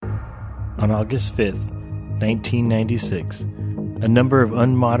On August 5th, 1996, a number of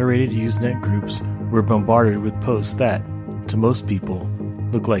unmoderated Usenet groups were bombarded with posts that, to most people,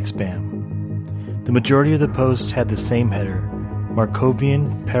 looked like spam. The majority of the posts had the same header,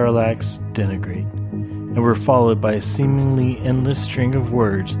 Markovian Parallax Denigrate, and were followed by a seemingly endless string of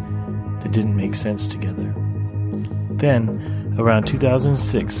words that didn't make sense together. Then, around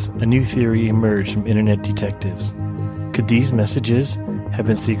 2006, a new theory emerged from internet detectives. Could these messages have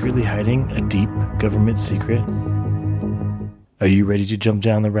been secretly hiding a deep government secret? Are you ready to jump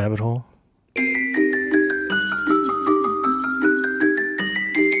down the rabbit hole?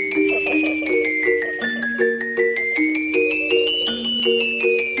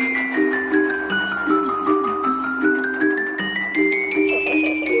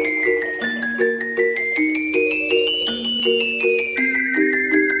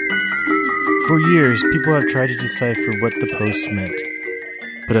 For years, people have tried to decipher what the posts meant,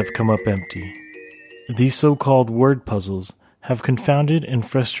 but have come up empty. These so-called word puzzles have confounded and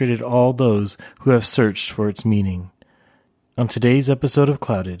frustrated all those who have searched for its meaning. On today's episode of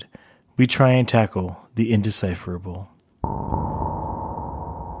Clouded, we try and tackle the indecipherable.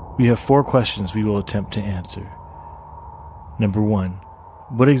 We have 4 questions we will attempt to answer. Number 1.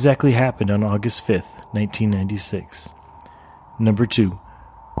 What exactly happened on August 5th, 1996? Number 2.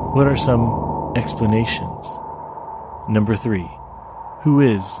 What are some explanations? Number 3. Who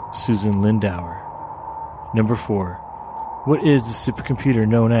is Susan Lindauer? Number 4. What is the supercomputer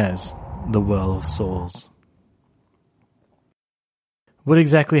known as the Well of Souls? What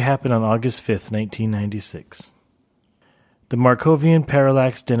exactly happened on August 5th, 1996? The Markovian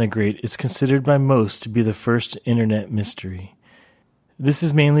Parallax Denigrate is considered by most to be the first internet mystery. This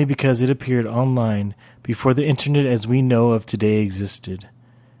is mainly because it appeared online before the internet as we know of today existed.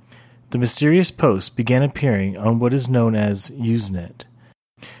 The mysterious post began appearing on what is known as Usenet.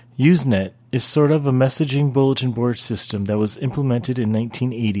 Usenet is sort of a messaging bulletin board system that was implemented in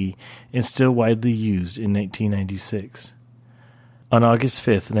 1980 and still widely used in 1996. On August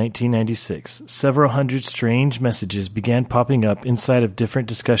 5th, 1996, several hundred strange messages began popping up inside of different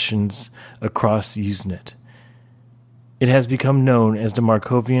discussions across Usenet. It has become known as the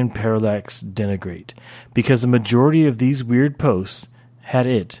Markovian Parallax Denigrate because the majority of these weird posts had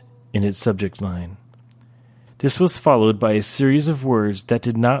it in its subject line. This was followed by a series of words that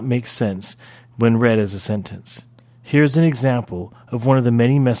did not make sense when read as a sentence. Here's an example of one of the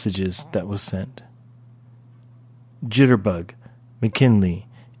many messages that was sent. Jitterbug, McKinley,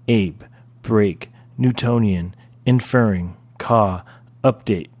 Abe, Break, Newtonian, Inferring, Caw,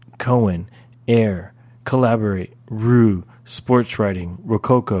 Update, Cohen, Air, Collaborate, Rue, Sports Writing,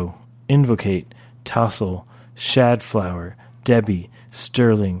 Rococo, Invocate, Tousle, Shadflower, Debbie,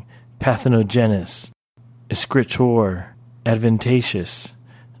 Sterling, Parthenogenes, Escritor, Adventitious,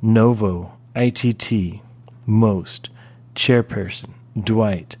 Novo, ITT, Most, Chairperson,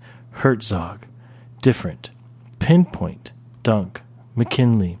 Dwight, Herzog, Different, Pinpoint, Dunk,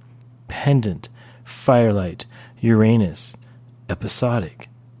 McKinley, Pendant, Firelight, Uranus, Episodic,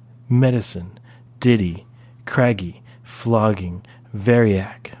 Medicine, Diddy, Craggy, Flogging,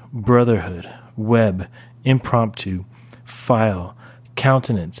 Variac, Brotherhood, Web, Impromptu, File,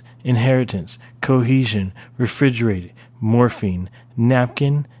 Countenance, Inheritance, Cohesion, Refrigerated, Morphine,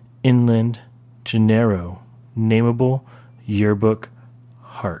 Napkin, Inland, Gennaro, Nameable, Yearbook,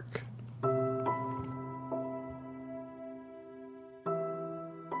 Hark.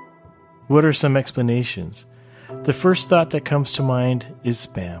 What are some explanations? The first thought that comes to mind is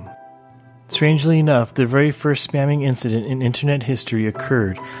spam. Strangely enough, the very first spamming incident in internet history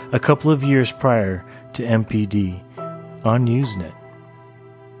occurred a couple of years prior to MPD on Usenet.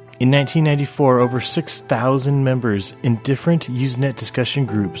 In 1994, over 6,000 members in different Usenet discussion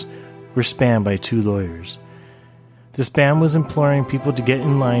groups were spammed by 2 lawyers. The spam was imploring people to get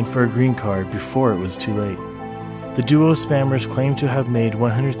in line for a green card before it was too late. The duo spammers claimed to have made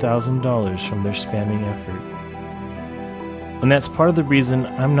 $100,000 from their spamming effort. And that's part of the reason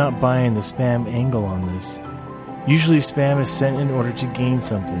I'm not buying the spam angle on this. Usually spam is sent in order to gain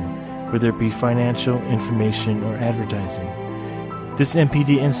something, whether it be financial, information, or advertising. This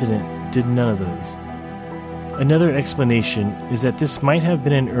MPD incident did none of those. Another explanation is that this might have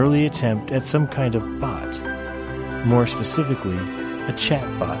been an early attempt at some kind of bot. More specifically, a chat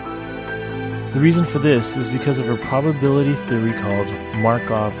bot. The reason for this is because of a probability theory called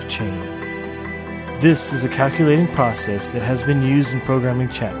Markov chain. This is a calculating process that has been used in programming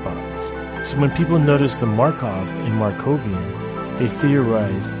chatbots. So when people notice the Markov in Markovian, they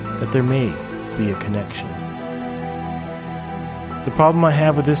theorize that there may be a connection. The problem I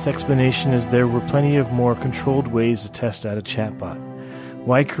have with this explanation is there were plenty of more controlled ways to test out a chatbot.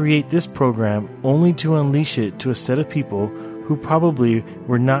 Why create this program only to unleash it to a set of people who probably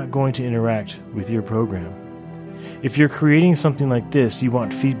were not going to interact with your program? If you're creating something like this, you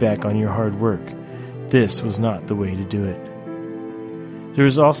want feedback on your hard work. This was not the way to do it. There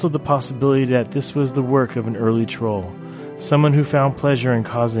is also the possibility that this was the work of an early troll, someone who found pleasure in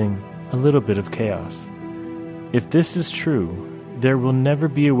causing a little bit of chaos. If this is true, there will never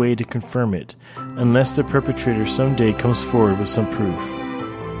be a way to confirm it unless the perpetrator someday comes forward with some proof.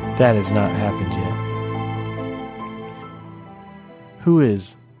 That has not happened yet. Who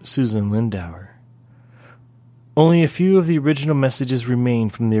is Susan Lindauer? Only a few of the original messages remain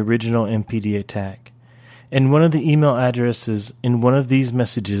from the original MPD attack, and one of the email addresses in one of these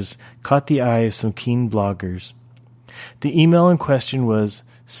messages caught the eye of some keen bloggers. The email in question was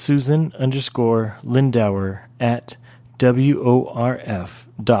Susan_Lindauer at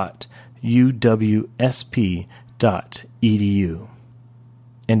worf.uwsp.edu.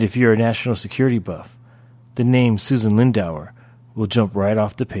 And if you're a national security buff, the name Susan Lindauer will jump right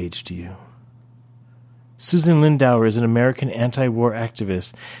off the page to you. Susan Lindauer is an American anti-war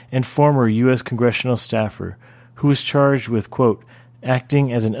activist and former U.S. congressional staffer who was charged with, quote,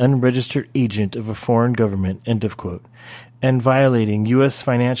 acting as an unregistered agent of a foreign government, end of quote, and violating U.S.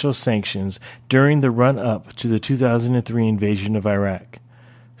 financial sanctions during the run-up to the 2003 invasion of Iraq.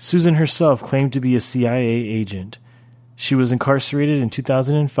 Susan herself claimed to be a CIA agent. She was incarcerated in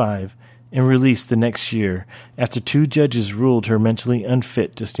 2005 and released the next year after 2 judges ruled her mentally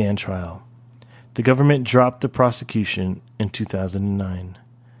unfit to stand trial. The government dropped the prosecution in 2009.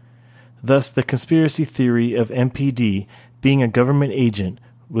 Thus, the conspiracy theory of MPD being a government agent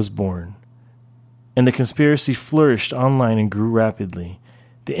was born. And the conspiracy flourished online and grew rapidly.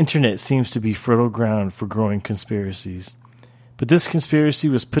 The internet seems to be fertile ground for growing conspiracies. But this conspiracy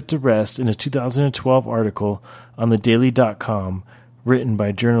was put to rest in a 2012 article on thedaily.com written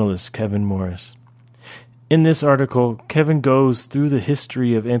by journalist Kevin Morris. In this article, Kevin goes through the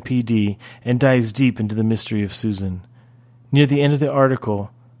history of MPD and dives deep into the mystery of Susan. Near the end of the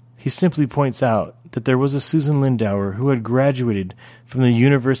article, he simply points out that there was a Susan Lindauer who had graduated from the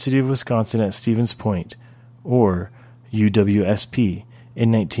University of Wisconsin at Stevens Point, or UWSP,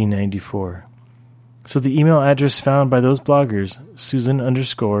 in 1994. So the email address found by those bloggers,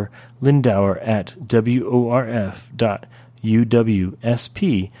 Susan_Lindauer at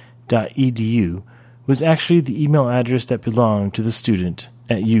worf.uwsp.edu, was actually the email address that belonged to the student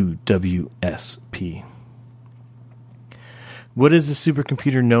at UWSP. What is the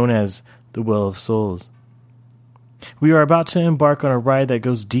supercomputer known as the Well of Souls? We are about to embark on a ride that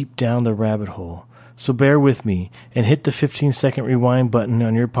goes deep down the rabbit hole, so bear with me and hit the 15-second rewind button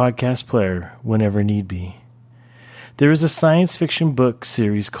on your podcast player whenever need be. There is a science fiction book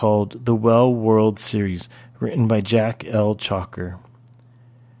series called The Well World Series, written by Jack L. Chalker.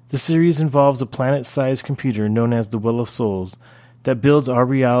 The series involves a planet-sized computer known as the Well of Souls that builds our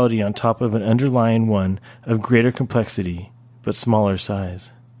reality on top of an underlying one of greater complexity, but smaller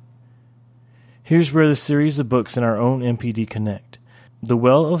size. Here's where the series of books in our own MPD connect. The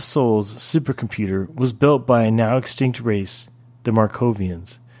Well of Souls supercomputer was built by a now-extinct race, the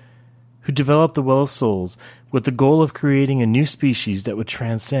Markovians, who developed the Well of Souls with the goal of creating a new species that would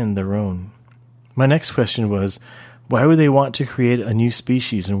transcend their own. My next question was, why would they want to create a new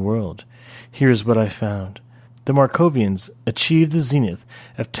species and world? Here's what I found. The Markovians achieved the zenith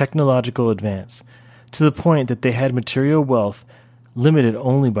of technological advance, to the point that they had material wealth limited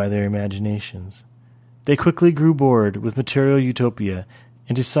only by their imaginations. They quickly grew bored with material utopia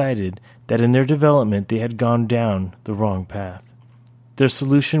and decided that in their development they had gone down the wrong path. Their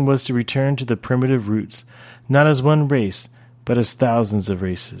solution was to return to the primitive roots, not as one race, but as thousands of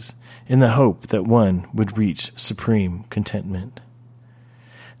races, in the hope that one would reach supreme contentment.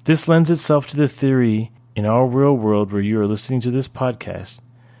 This lends itself to the theory in our real world where you are listening to this podcast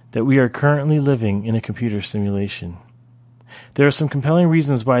that we are currently living in a computer simulation. There are some compelling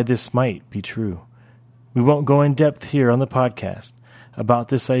reasons why this might be true. We won't go in depth here on the podcast about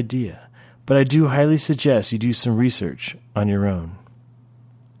this idea, but I do highly suggest you do some research on your own.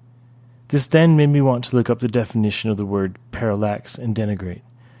 This then made me want to look up the definition of the word parallax and denigrate.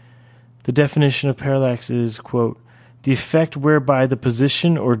 The definition of parallax is, quote, the effect whereby the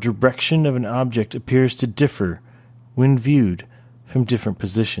position or direction of an object appears to differ when viewed from different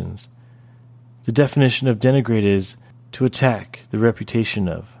positions. The definition of denigrate is to attack the reputation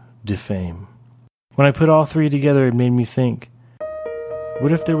of, defame. When I put all three together, it made me think,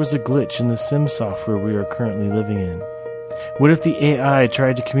 what if there was a glitch in the sim software we are currently living in? What if the AI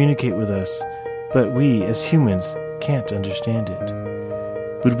tried to communicate with us, but we, as humans, can't understand it?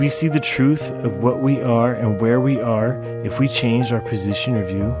 Would we see the truth of what we are and where we are if we changed our position or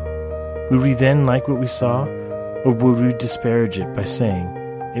view? Would we then like what we saw, or would we disparage it by saying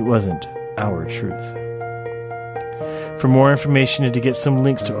it wasn't our truth? For more information and to get some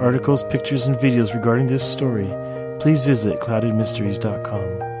links to articles, pictures, and videos regarding this story, please visit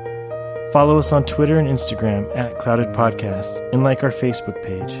cloudedmysteries.com. Follow us on Twitter and Instagram at Clouded Podcasts and like our Facebook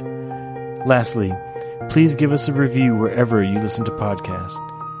page. Lastly, please give us a review wherever you listen to podcasts.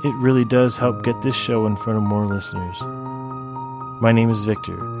 It really does help get this show in front of more listeners. My name is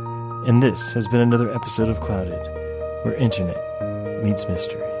Victor, and this has been another episode of Clouded, where internet meets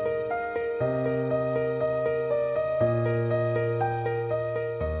mystery.